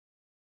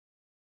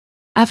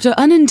After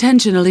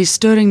unintentionally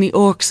stirring the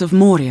orcs of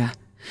Moria,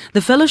 the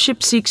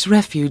Fellowship seeks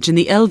refuge in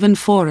the elven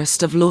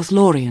forest of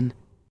Lothlorien.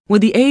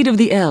 With the aid of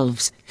the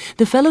elves,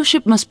 the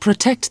Fellowship must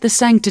protect the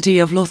sanctity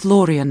of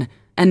Lothlorien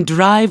and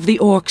drive the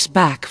orcs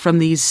back from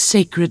these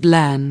sacred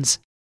lands.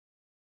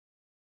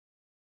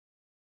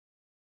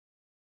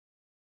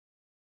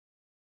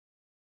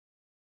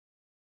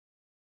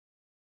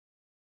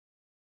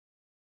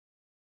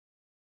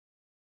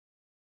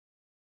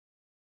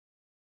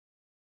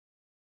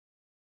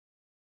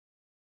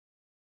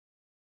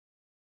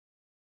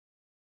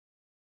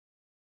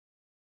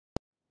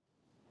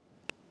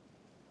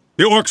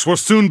 The orcs will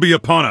soon be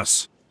upon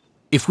us.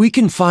 If we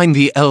can find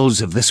the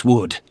elves of this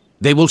wood,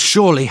 they will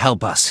surely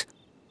help us.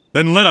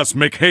 Then let us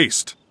make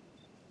haste.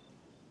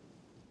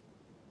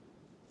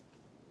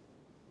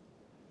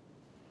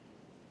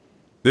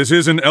 This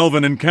is an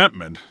elven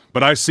encampment,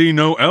 but I see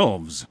no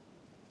elves.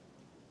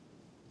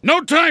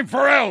 No time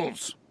for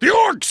elves! The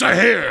orcs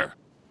are here!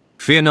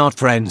 Fear not,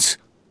 friends.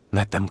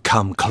 Let them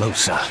come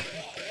closer.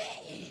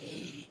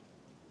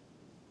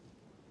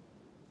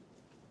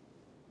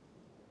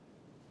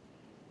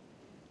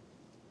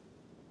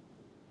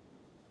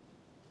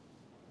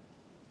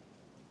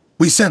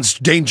 We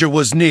sensed danger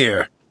was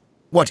near.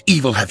 What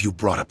evil have you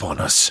brought upon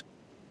us?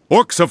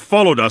 Orcs have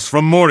followed us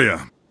from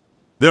Moria.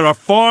 There are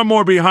far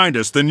more behind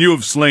us than you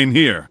have slain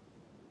here.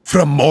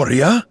 From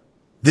Moria?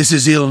 This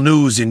is ill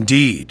news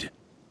indeed.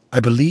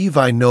 I believe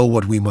I know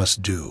what we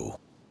must do.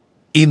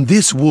 In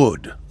this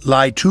wood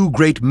lie 2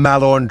 great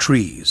Malorn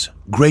trees,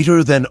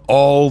 greater than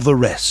all the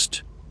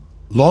rest.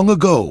 Long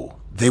ago,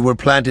 they were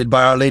planted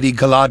by Our Lady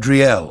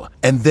Galadriel,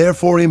 and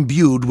therefore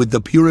imbued with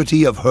the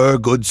purity of her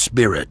good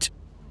spirit.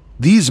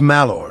 These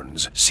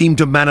Malorns seem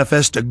to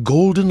manifest a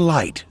golden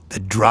light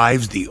that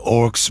drives the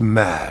orcs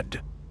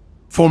mad.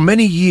 For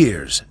many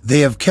years,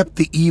 they have kept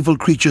the evil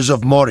creatures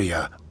of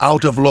Moria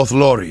out of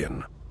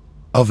Lothlorien.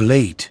 Of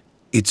late,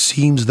 it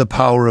seems the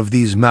power of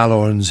these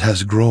Malorns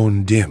has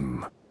grown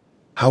dim.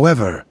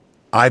 However,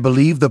 I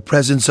believe the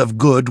presence of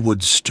good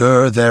would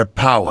stir their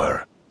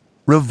power.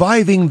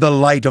 Reviving the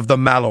light of the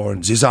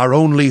Malorns is our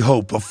only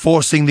hope of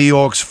forcing the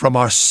orcs from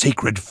our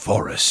sacred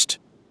forest.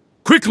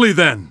 Quickly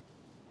then!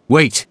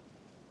 Wait.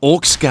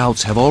 Orc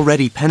scouts have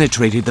already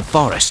penetrated the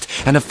forest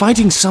and are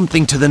fighting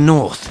something to the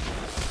north.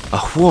 A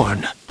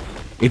Hworn.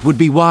 It would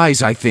be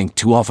wise, I think,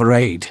 to offer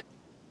aid.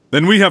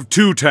 Then we have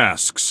 2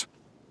 tasks.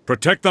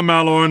 Protect the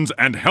Malorns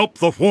and help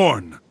the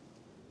Hworn.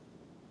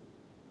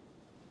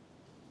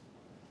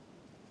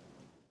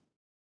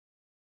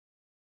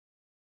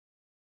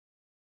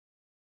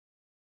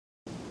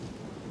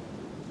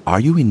 Are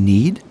you in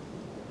need?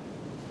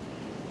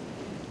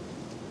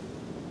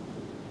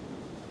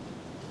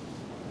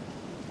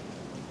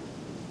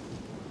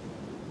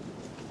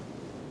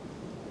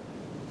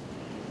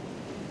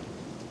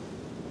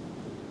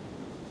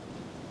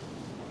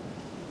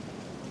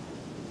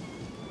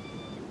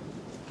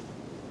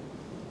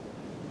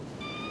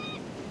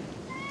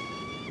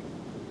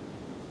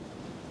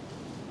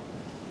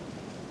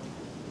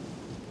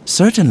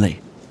 Certainly.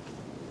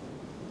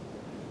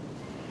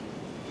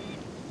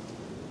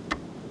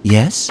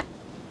 Yes?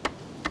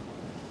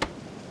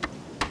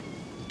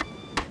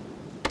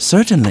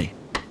 Certainly.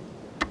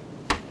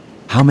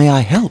 How may I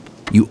help?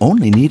 You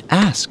only need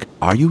ask.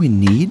 Are you in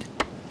need?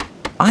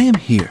 I am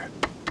here.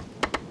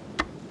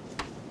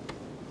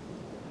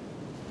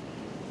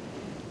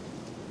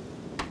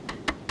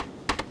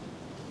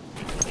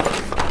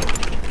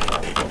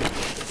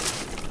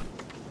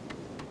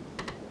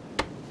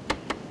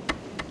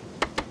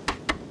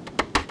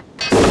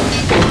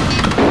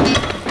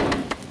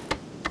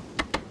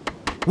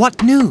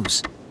 What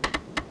news?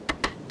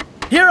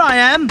 Here I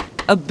am!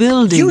 A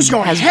building Use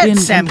your has head, been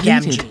Sam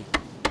completed.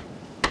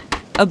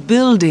 Gamgee. A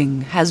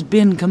building has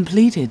been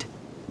completed.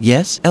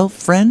 Yes, elf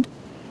friend?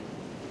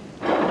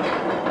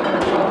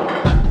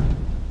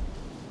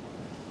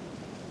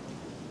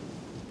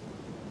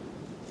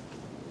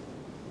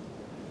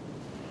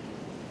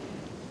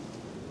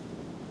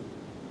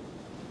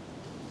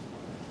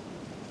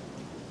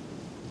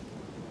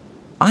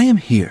 I am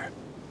here.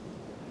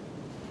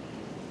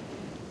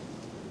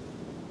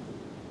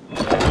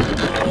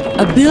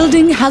 A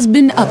building has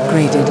been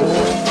upgraded.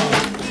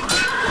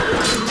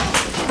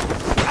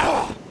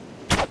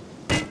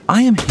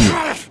 I am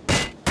here.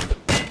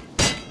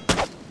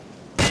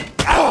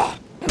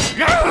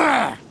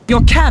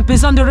 Your camp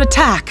is under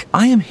attack.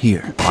 I am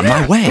here, on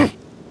my way.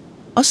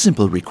 A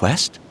simple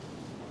request.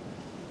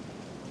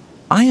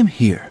 I am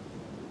here.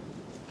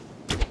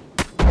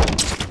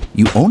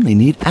 You only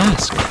need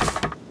ask.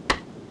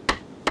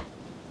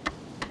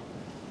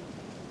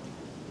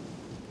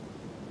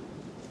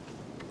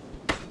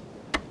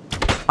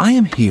 I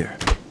am here.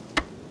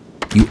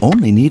 You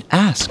only need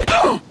ask.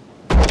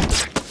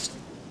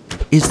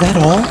 Is that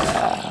all?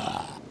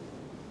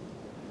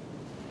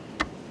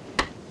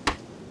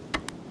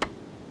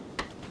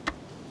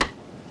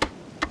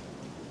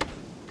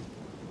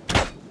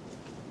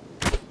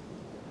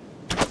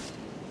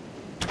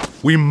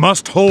 We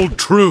must hold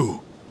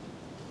true.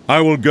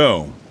 I will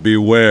go.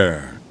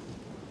 Beware.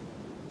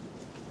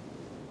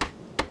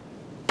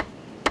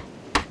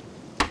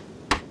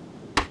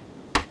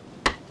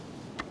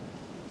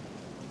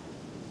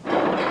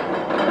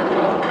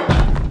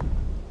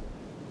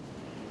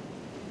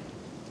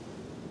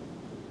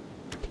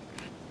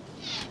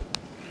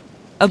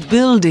 A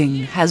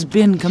building has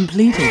been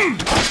completed.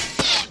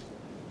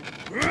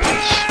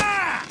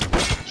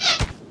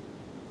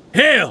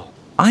 Hail!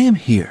 I am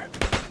here.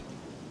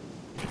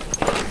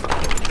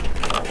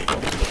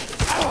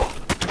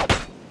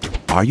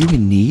 Are you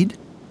in need?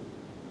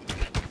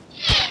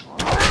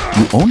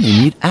 You only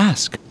need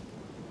ask.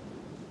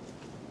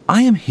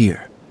 I am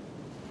here.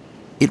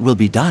 It will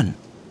be done.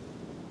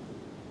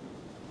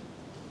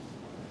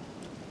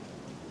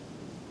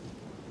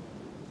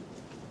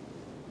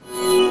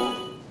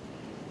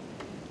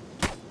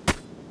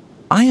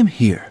 I am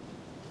here.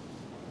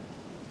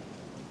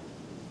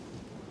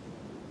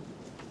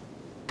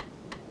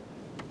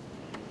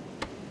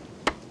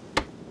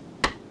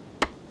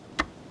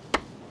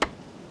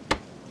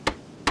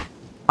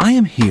 I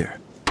am here.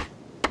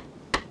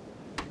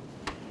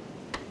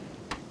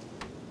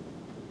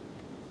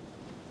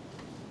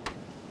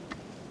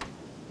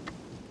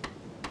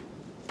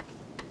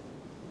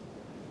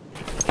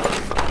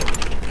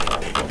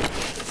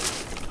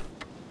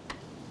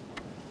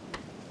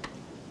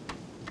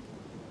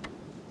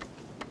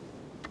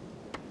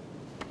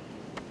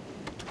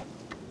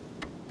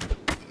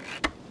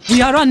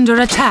 We are under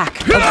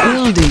attack. A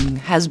building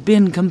has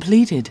been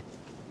completed.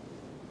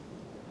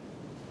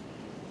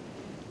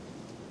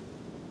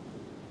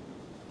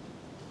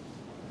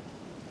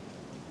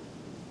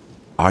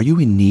 Are you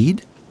in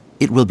need?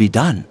 It will be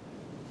done.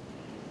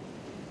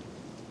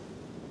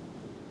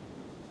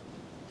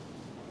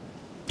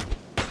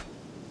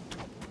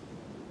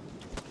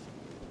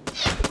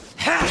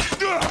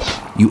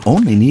 You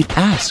only need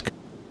ask.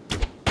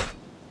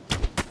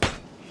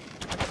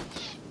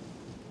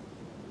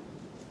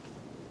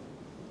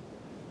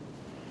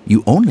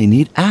 You only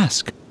need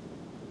ask.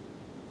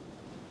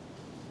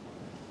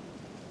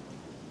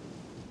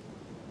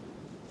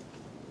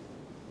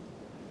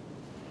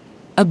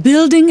 A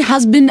building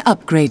has been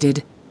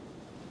upgraded.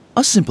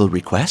 A simple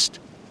request.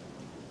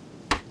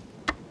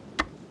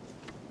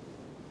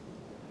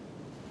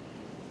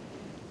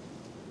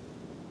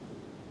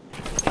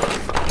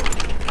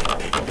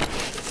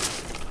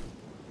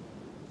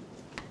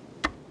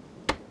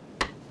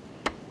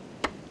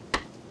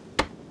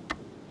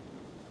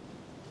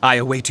 I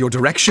await your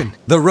direction.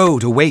 The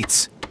road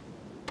awaits.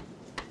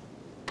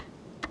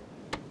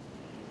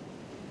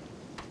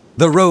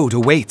 The road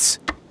awaits.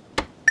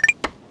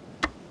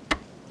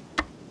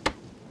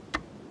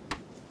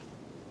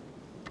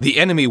 The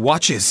enemy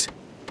watches.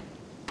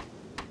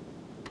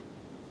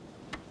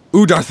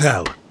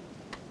 Udarthel.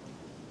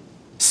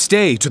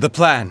 Stay to the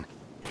plan.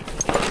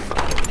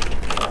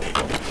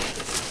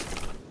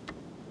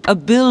 A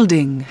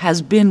building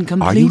has been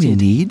completed. Are you in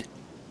need?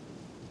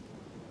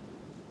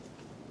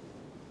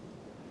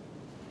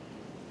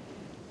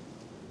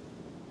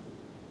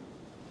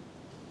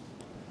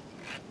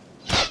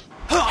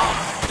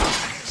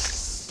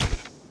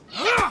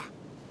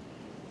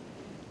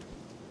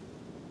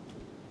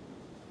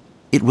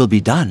 It will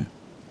be done.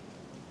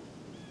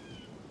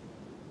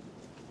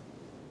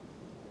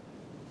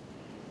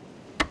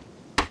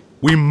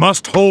 We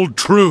must hold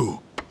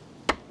true.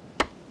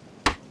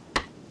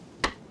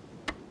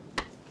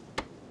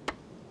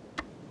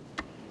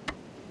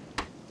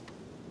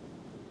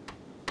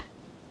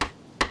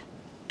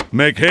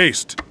 Make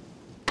haste.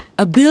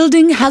 A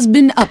building has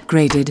been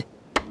upgraded.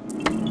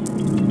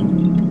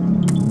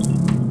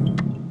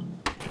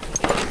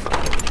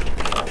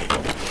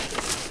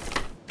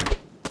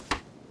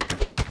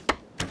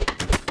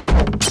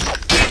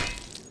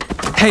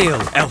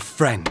 Hail, elf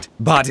friend,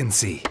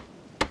 Bodensee.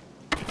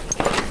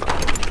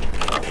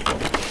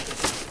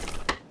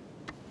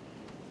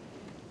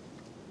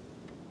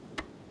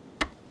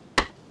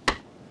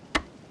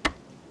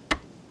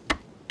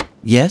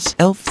 Yes,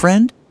 elf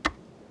friend?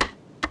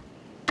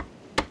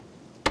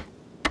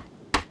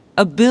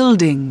 A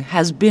building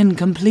has been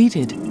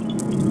completed.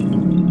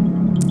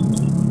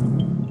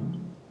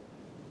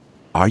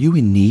 Are you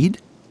in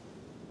need?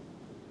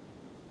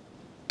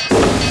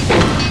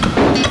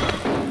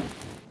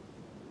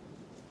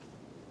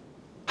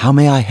 How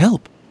may I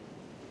help?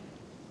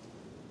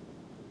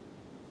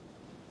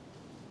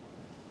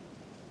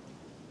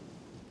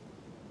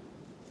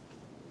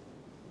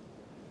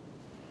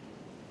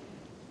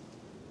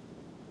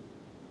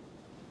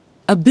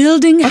 A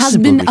building has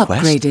simple been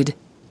request. upgraded.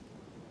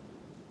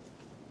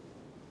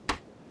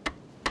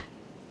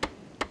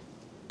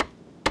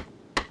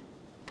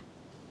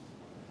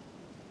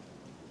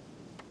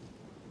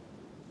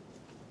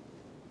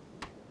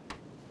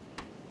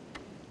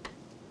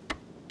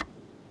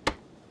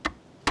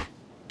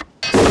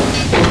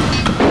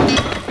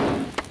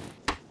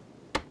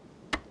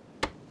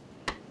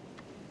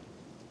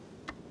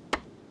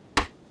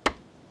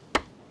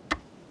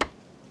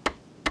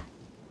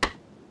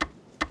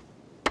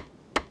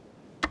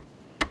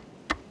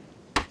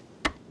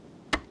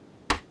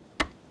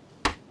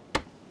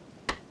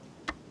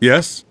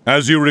 Yes,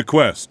 as you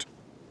request.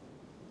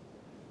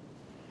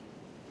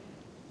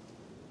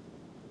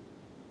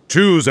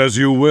 Choose as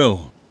you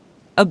will.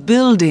 A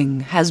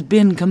building has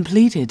been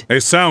completed. A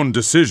sound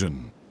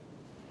decision.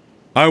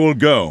 I will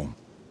go.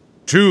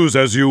 Choose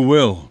as you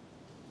will.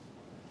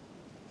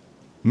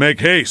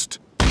 Make haste!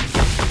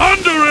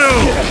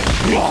 Underill!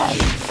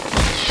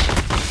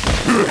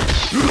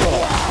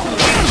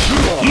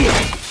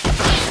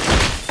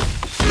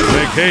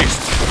 Make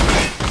haste!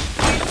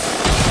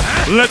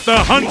 Let the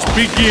hunt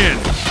begin!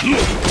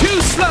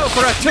 Too slow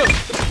for a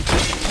tooth!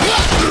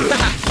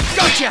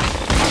 Gotcha!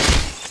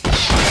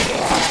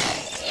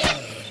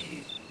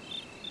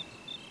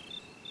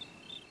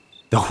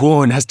 The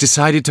Horn has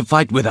decided to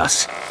fight with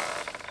us.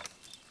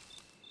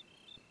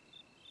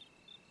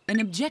 An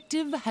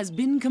objective has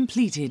been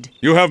completed.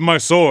 You have my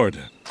sword.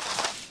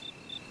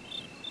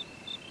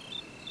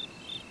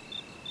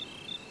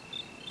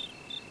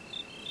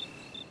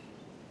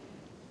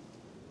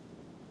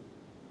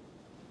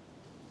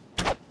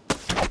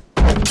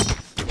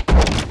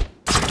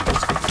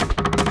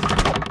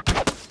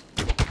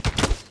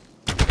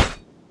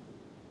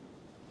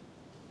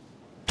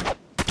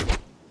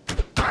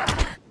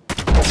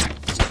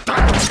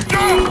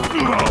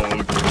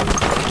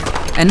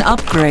 An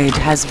upgrade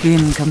has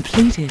been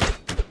completed.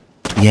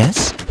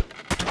 Yes?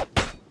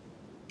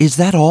 Is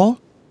that all?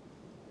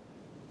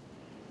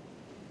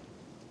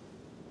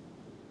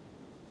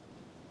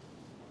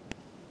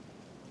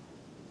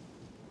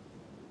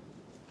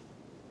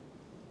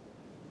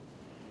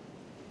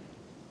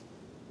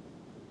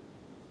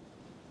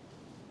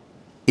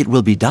 It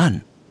will be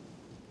done.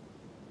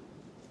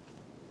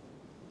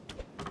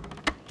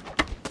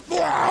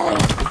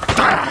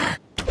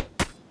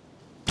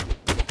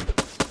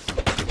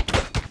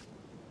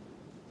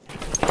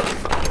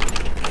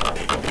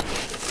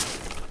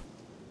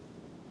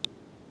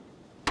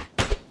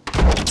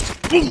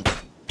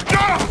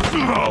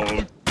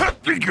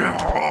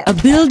 A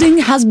building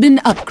has been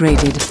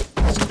upgraded.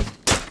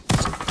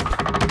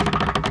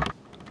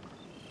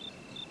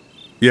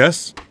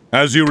 Yes,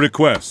 as you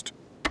request.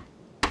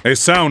 A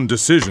sound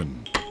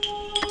decision.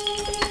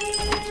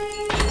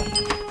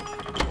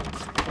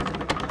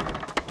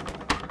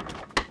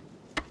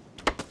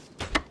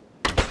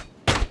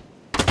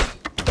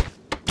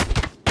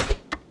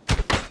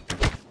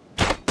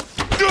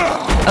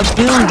 A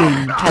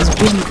building has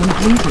been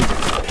completed.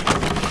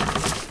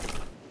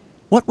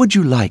 What would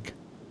you like?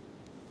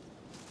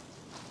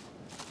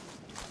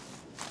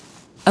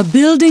 A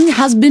building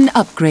has been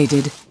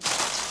upgraded.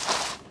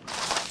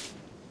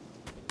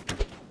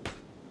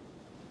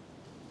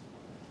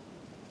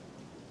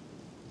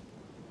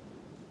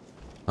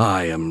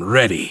 I am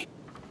ready.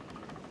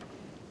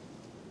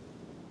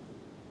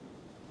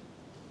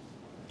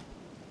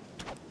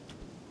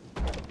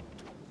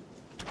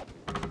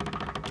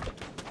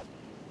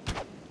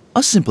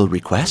 A simple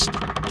request.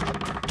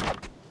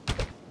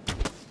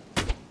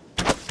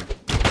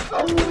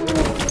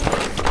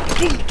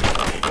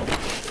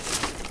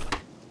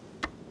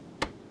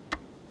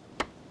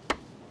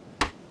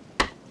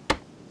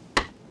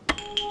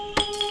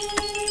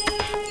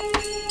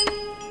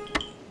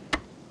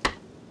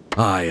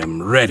 I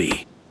am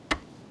ready.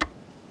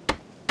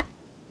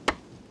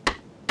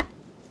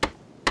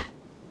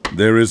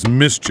 There is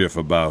mischief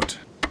about.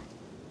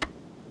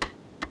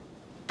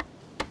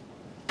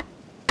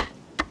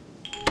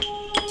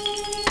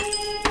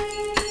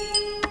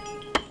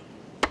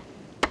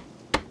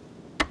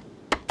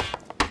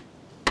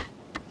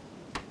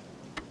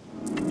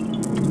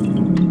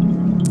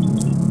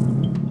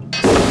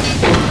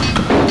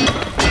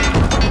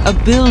 A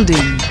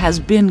building has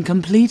been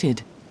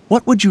completed.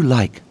 What would you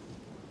like?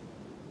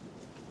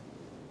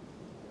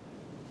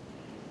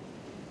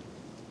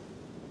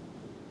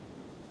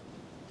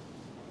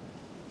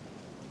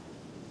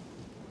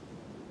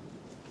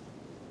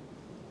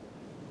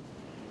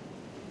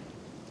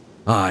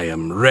 I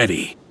am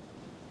ready.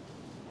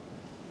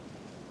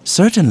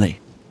 Certainly.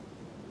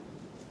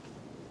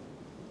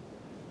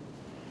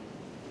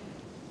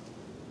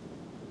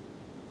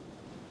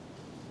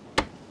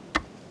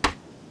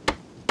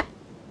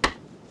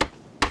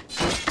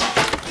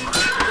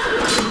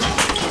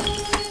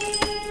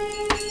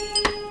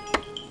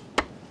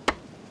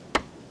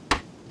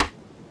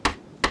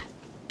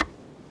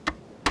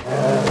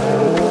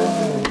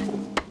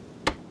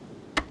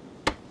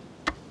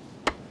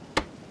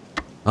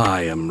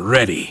 I am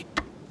ready.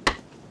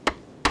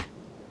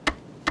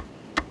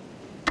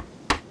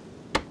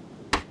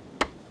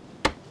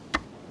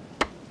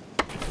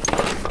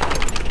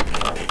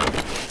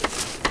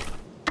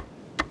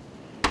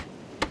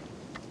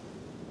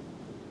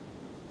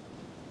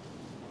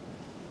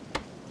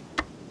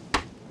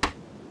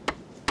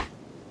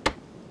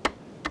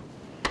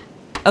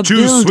 A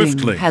Choose building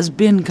swiftly. has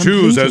been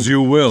completed. Choose as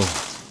you will.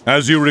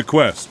 As you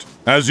request.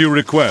 As you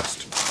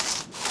request.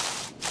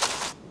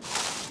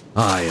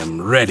 I am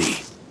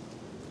ready.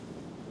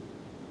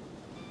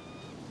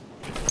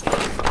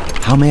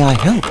 How may I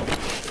help?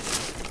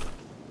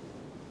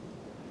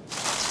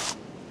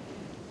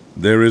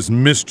 There is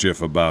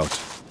mischief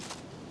about.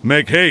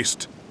 Make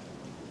haste.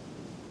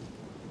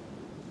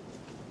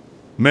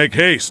 Make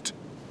haste.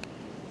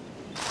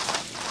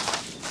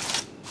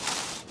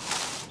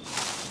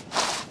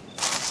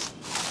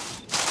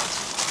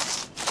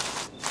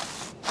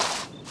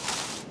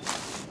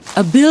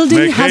 A building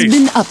Make has haste.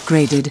 been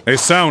upgraded. A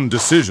sound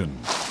decision.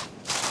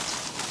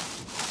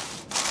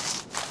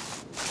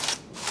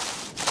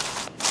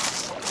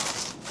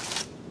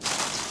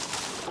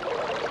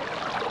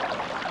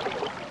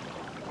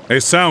 A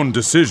sound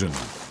decision.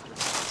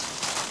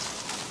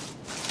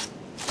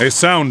 A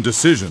sound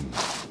decision.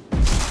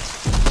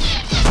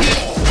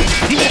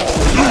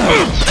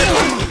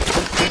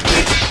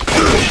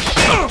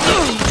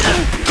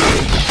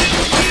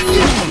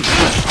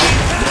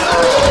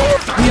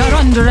 We are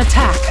under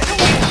attack.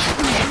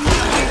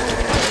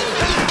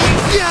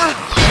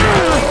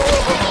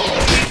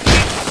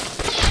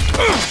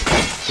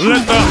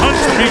 Let the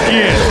hunt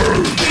begin!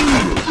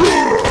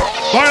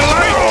 By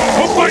light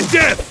or by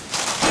death!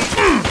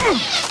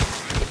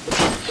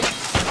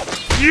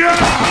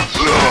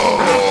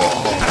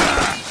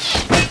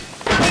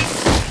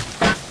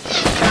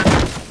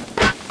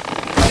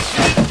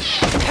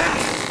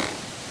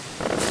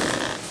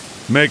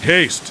 Make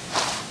haste!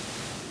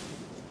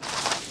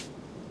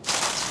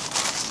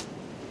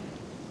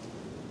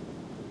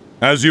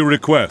 As you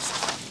request.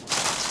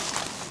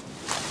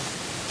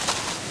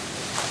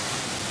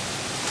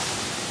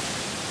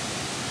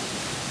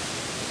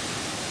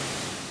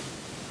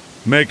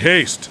 Make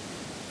haste!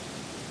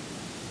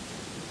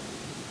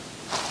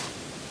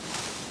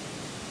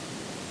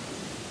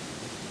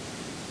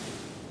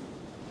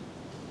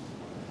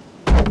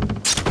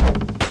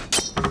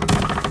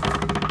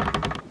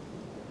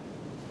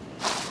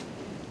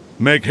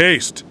 Make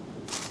haste!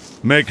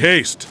 Make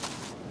haste!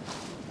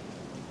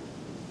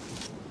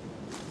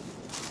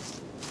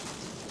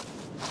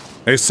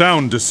 A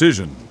sound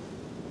decision.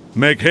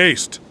 Make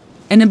haste!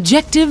 An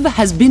objective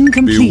has been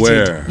completed.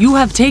 Beware. You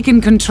have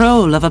taken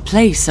control of a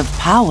place of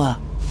power.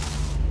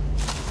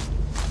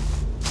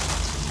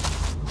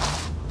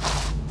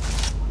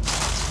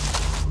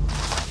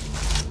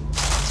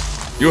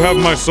 You have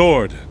my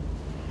sword.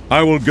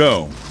 I will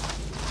go.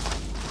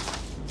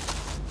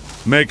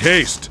 Make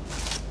haste!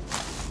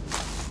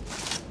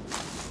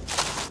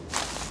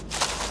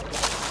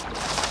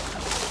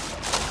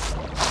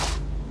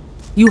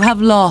 You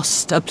have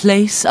lost a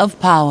place of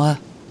power.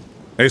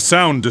 A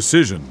sound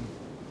decision.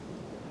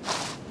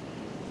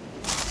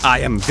 I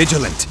am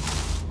vigilant.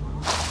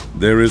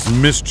 There is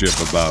mischief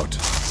about.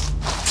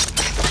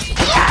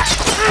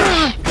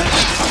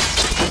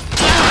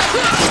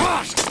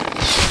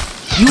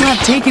 You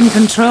have taken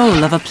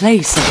control of a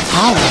place of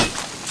power.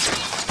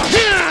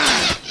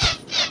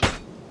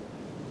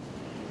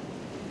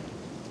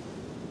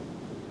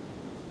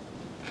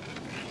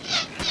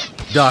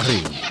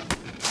 Darin.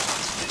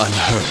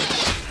 Unheard.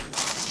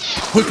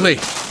 Quickly!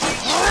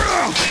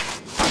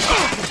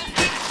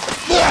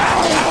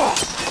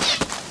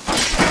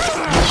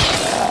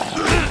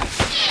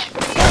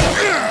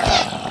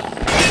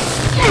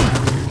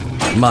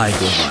 My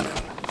Governor.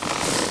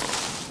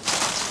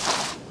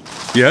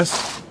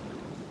 Yes?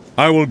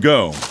 I will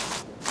go.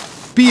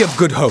 Be of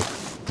good hope.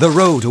 The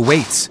road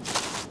awaits.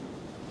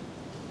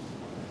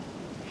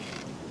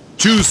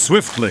 Choose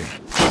swiftly.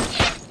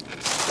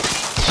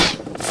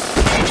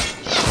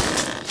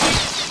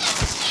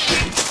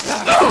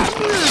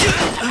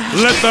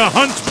 Let the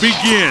hunt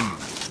begin!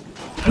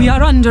 We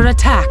are under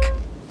attack.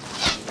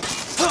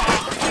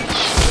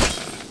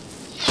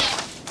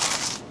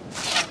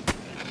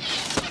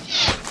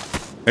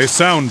 A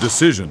sound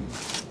decision.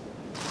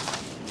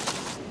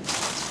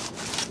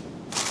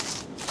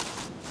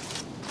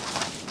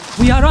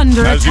 We are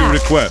under As you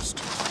attack. request.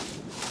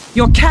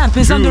 Your camp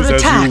is under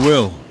Choose attack. as you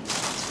will.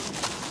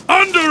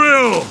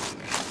 Underill!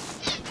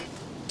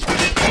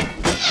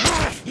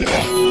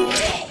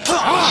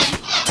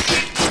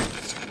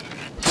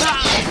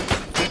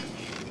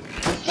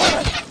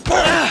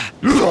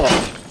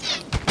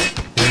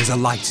 There's a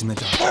light in the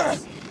dark.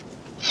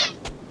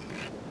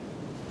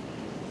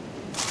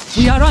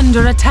 We are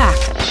under attack.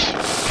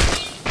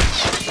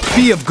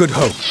 Be of good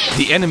hope.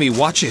 The enemy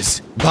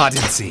watches.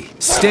 Badency.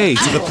 Stay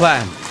to the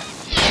plan.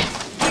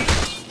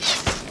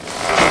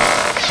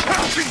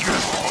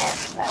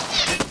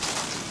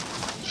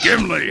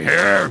 Gimli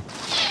here.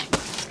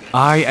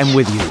 I am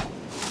with you.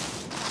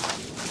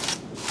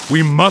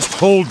 We must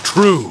hold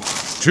true.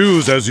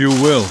 Choose as you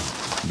will.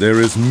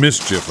 There is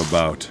mischief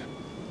about.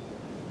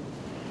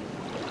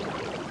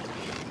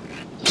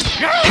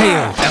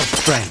 Hail, elf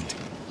friend.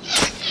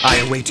 I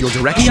await your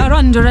direction. We are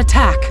under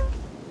attack.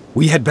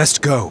 We had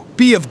best go.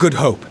 Be of good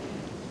hope.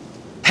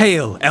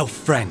 Hail, elf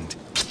friend.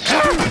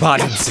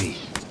 Badency.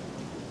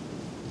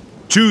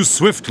 Choose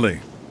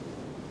swiftly.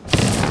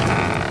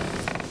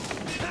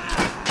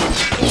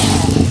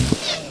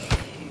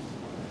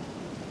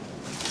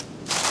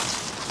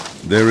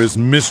 There is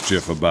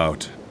mischief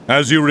about.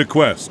 As you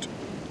request.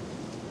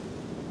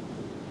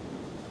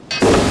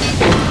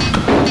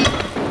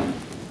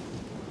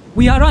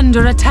 We are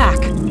under attack.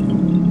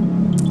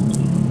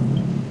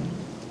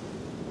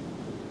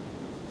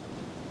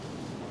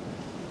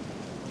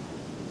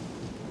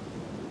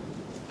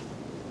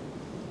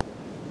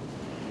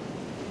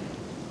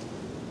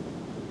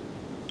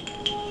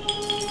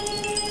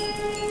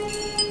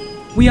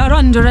 We are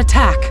under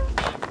attack.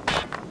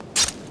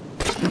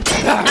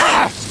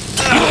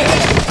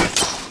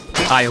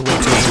 I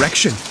await your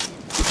direction.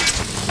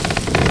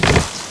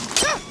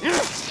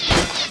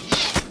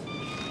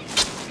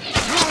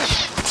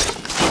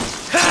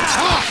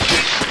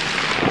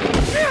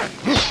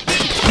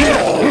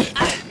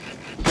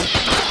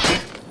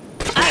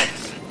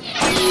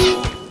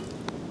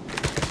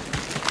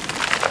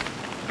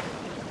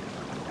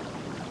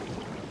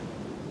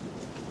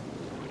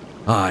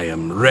 I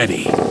am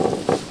ready.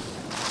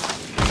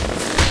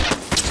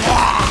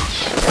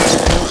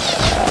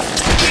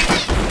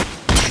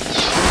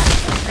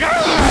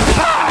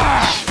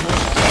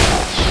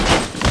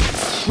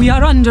 We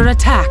are under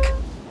attack.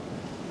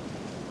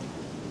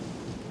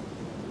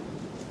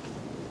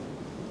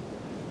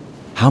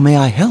 How may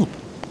I help?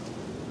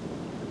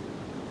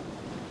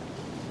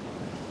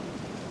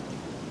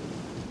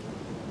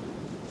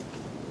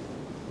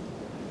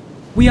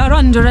 We are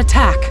under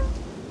attack.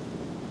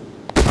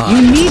 You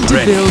need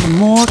to build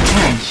more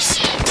camps.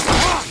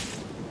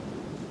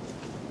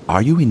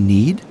 Are you in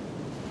need?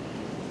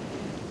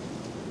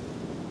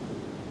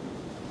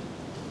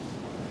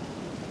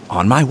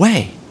 On my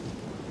way.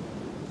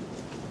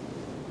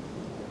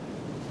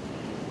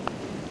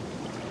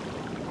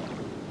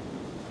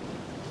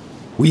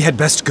 We had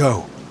best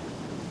go.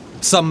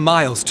 Some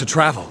miles to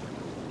travel.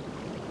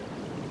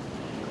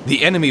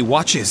 The enemy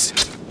watches.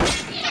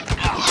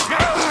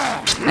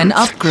 An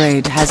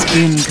upgrade has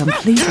been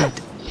completed.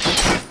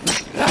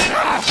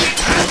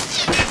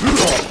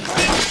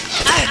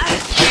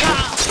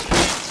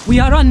 We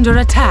are under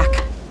attack.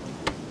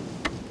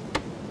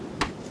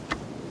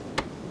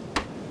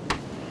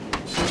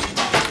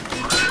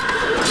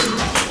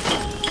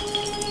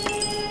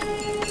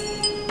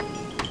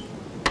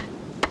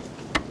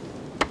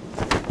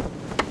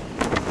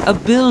 A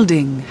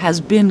building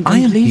has been completed. I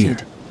am here.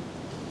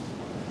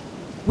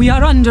 We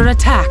are under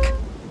attack.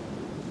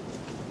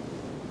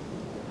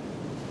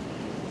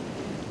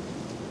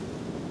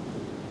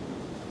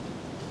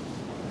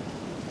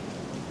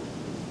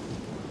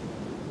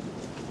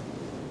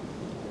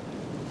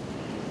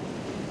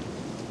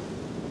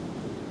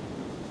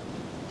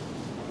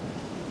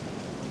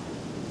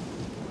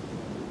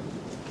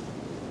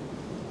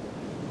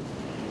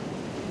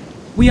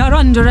 We are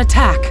under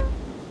attack.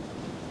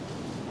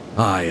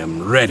 I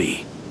am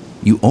ready.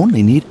 You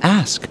only need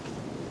ask.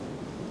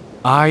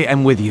 I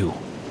am with you.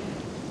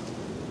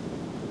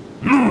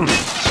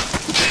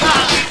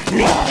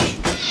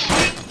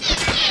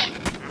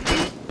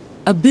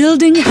 A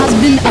building has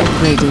been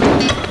upgraded.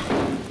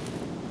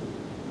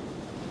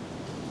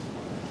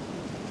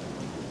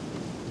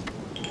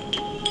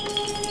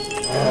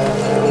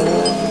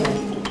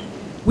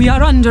 We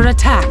are under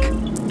attack.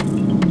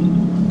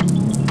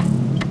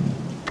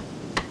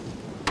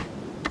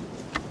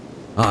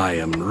 I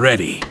am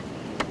ready.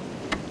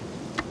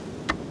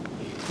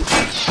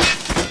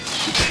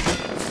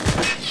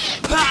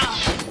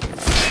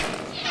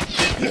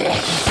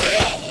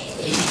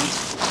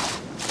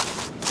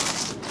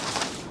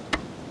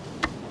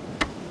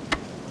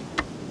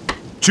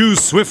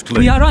 Choose swiftly.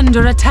 We are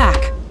under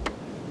attack.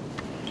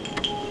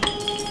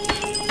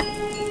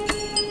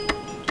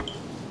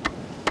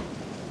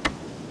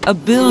 A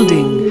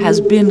building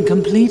has been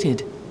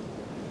completed.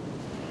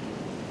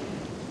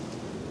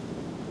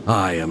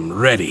 I am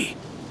ready.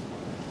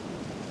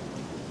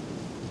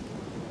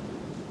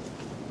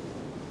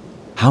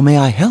 How may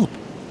I help?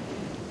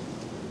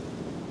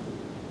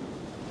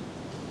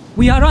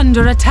 We are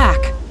under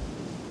attack.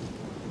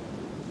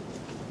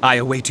 I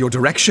await your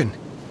direction.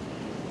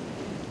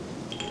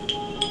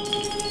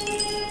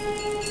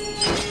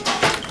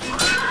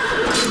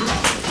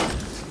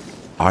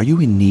 Are you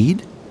in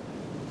need?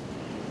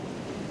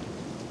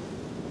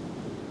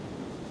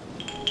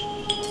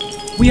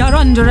 We are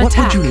under What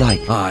attack. would you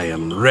like? I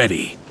am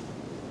ready.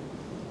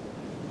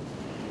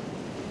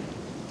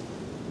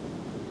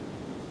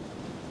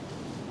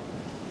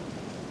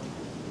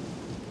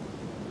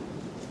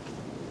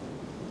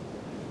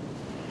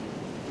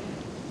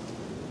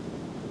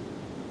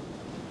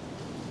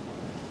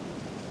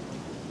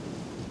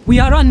 We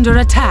are under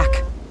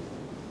attack.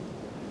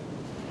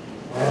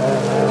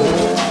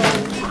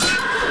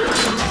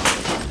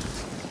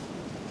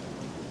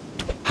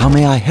 How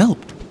may I help?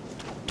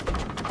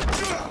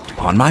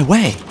 On my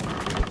way.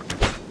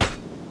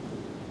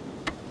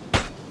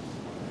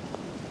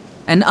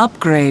 An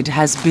upgrade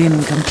has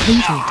been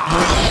completed.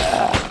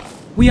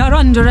 We are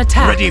under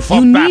attack. Ready for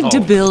you battle. need to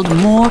build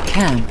more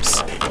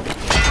camps.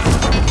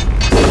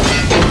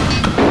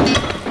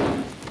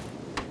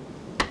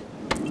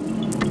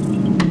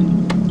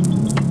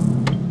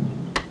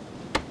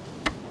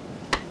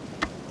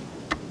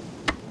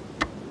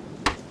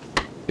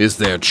 Is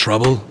there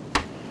trouble?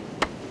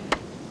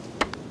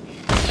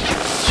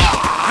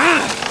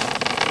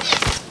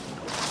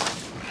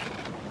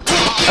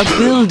 A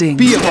building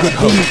Be of has good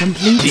hope. been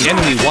completed. The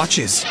enemy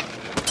watches.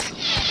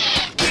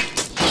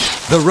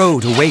 The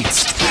road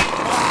awaits.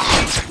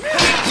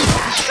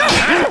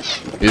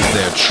 Is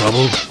there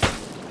trouble?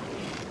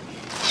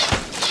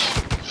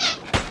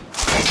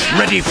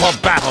 Ready for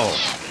battle.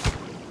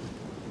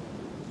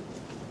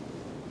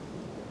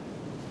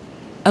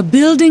 A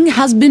building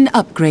has been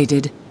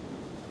upgraded.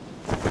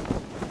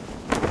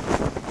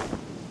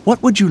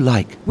 What would you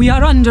like? We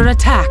are under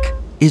attack.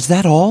 Is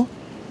that all?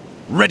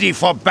 Ready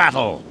for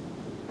battle.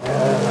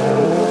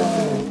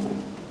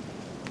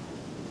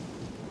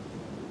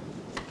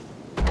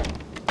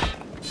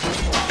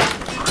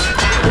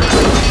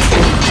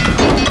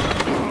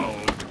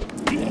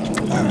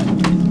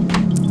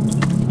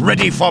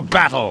 ready for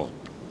battle.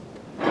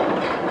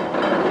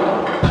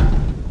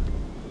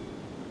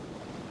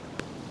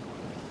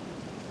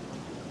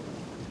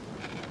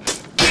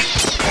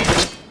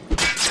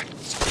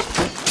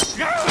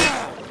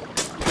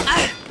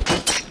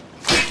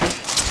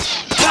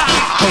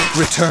 Hope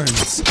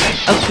returns.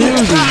 A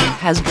building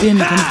has been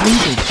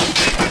completed.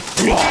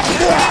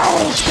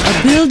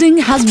 A building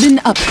has been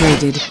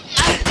upgraded.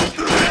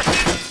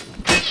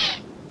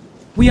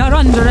 We are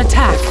under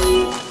attack.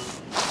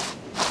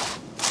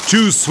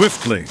 Choose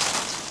swiftly.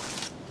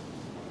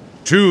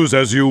 Choose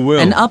as you will.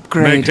 An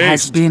upgrade Make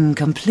haste. has been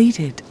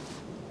completed.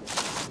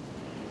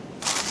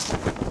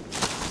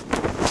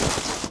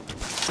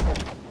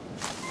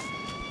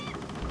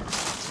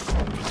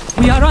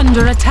 We are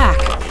under attack.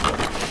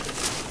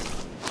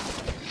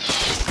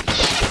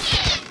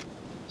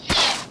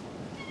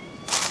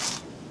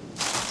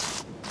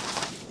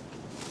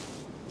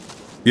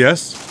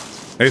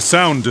 Yes? A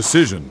sound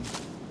decision.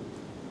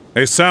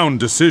 A sound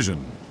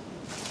decision.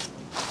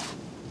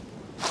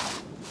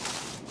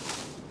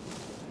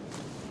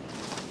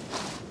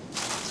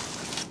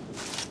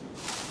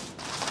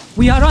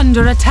 We are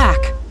under attack.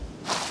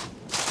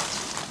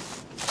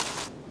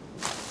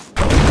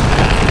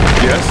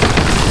 Yes?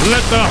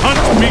 Let the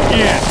hunt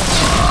begin!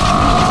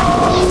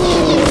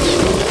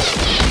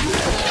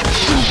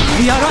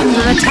 We are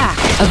under attack.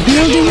 A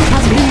building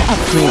has been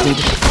upgraded.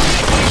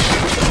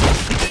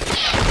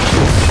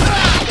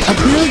 A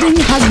building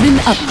has been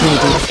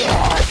upgraded.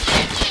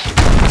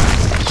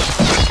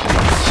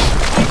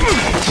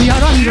 We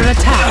are under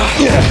attack.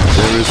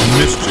 There is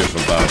mischief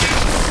about it.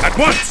 At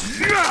once!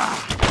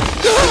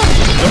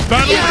 The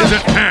battle is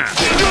at hand!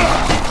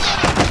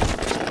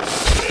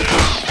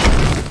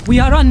 We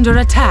are under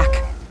attack.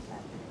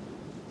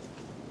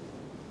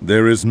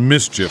 There is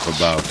mischief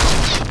about it.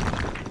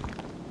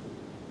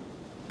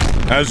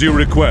 As you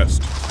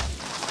request.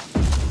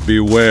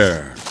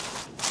 Beware.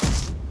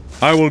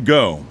 I will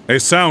go. A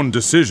sound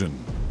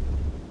decision.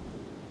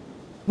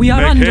 We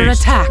are Make under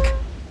haste. attack.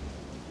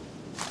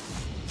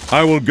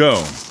 I will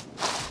go.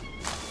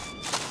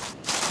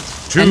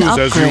 An Choose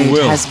as you upgrade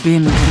will. has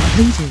been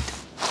completed.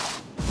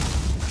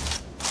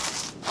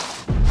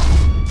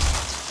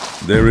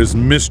 There is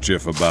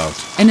mischief about.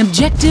 An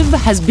objective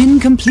has been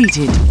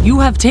completed. You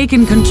have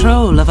taken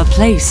control of a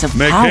place of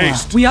Make power.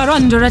 haste. We are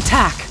under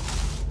attack.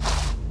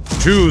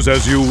 Choose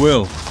as you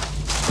will.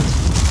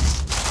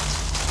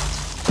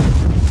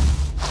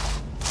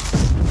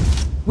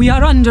 We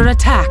are under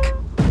attack.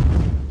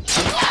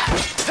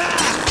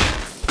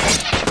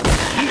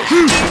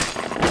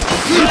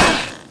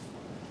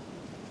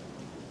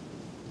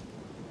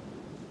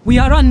 We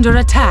are under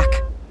attack.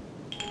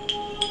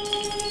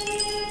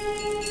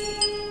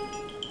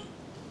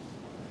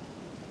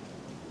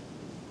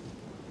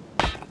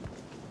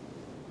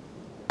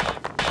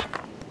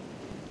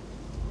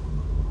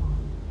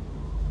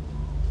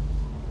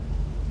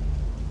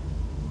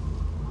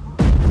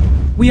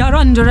 We are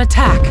under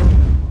attack.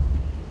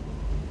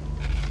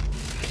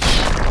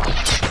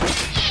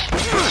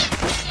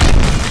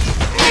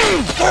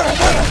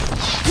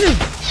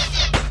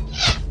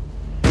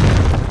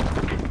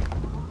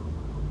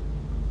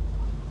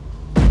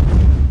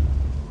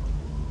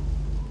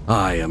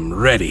 I am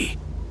ready.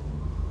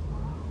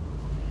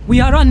 We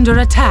are under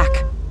attack.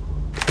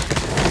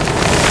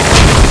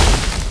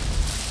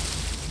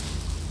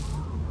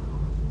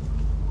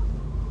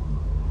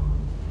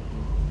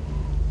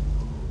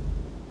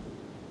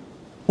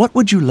 What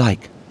would you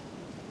like?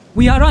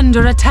 We are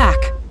under attack.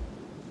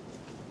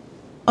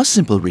 A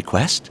simple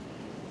request.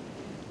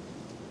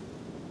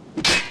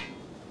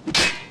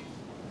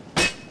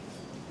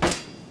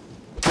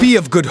 Be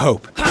of good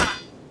hope.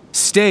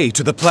 Stay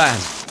to the plan.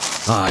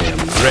 I am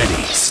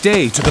ready.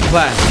 Stay to the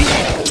plan.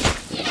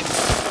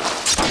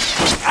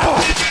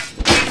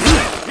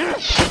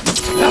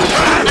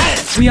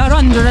 We are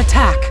under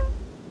attack.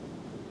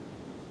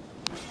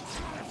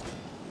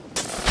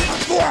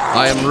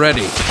 I am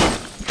ready.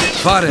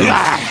 Farin!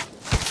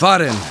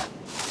 Farin!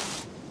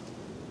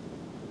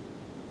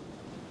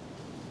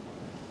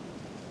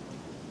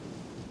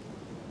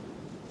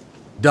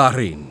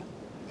 Darin.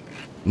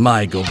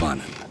 My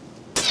Govanen.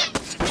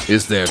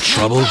 Is there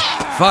trouble?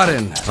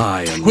 Farin!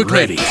 I am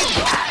ready.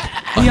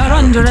 We are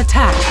under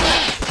attack.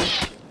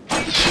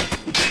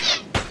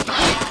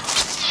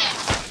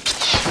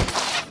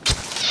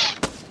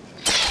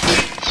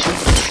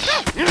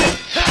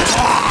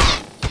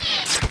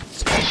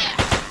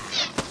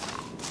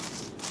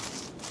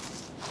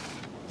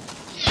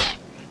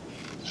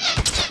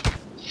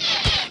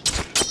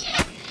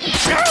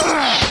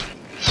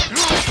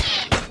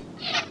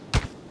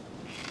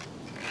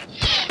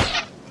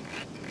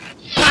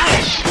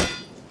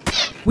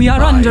 We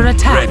are under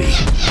attack. Ready.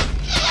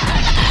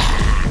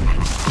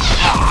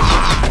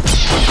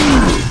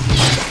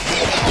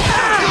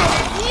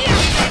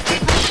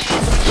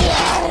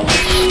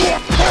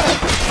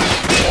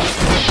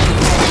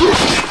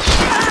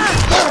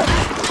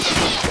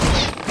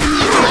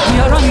 We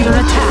are under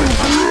attack.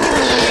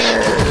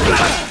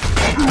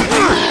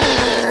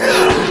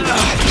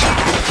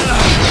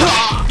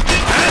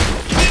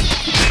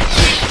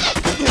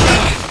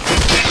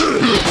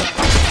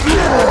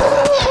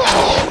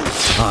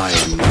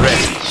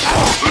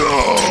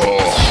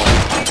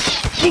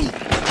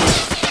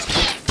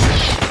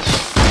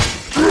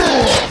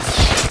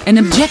 An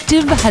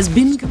objective has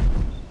been...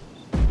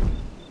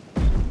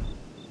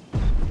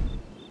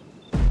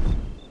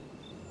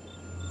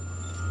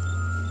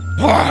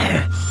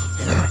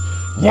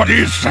 What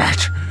is that?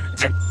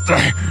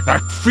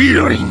 That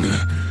feeling?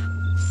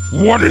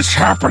 What is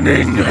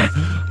happening?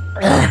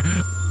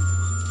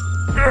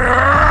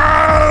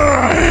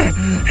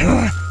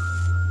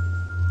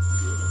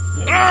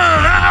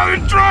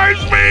 It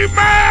drives me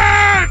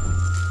mad!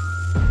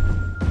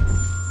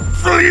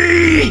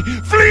 Flee!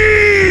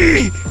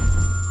 Flee!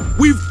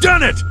 We've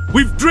done it!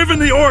 We've driven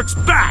the orcs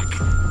back!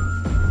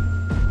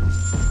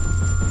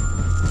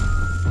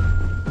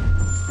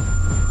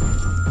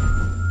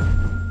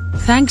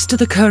 Thanks to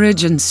the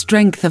courage and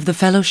strength of the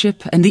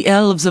Fellowship and the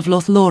elves of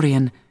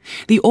Lothlorien,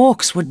 the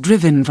orcs were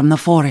driven from the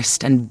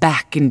forest and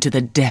back into the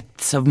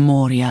depths of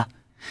Moria.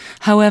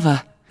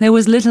 However, there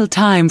was little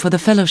time for the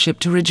Fellowship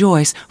to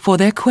rejoice, for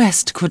their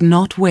quest could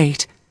not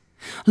wait.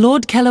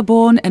 Lord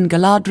Celeborn and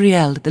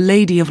Galadriel, the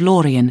Lady of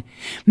Lorien,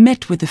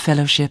 met with the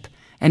Fellowship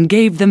and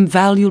gave them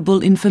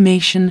valuable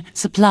information,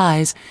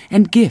 supplies,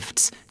 and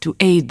gifts to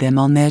aid them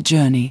on their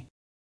journey.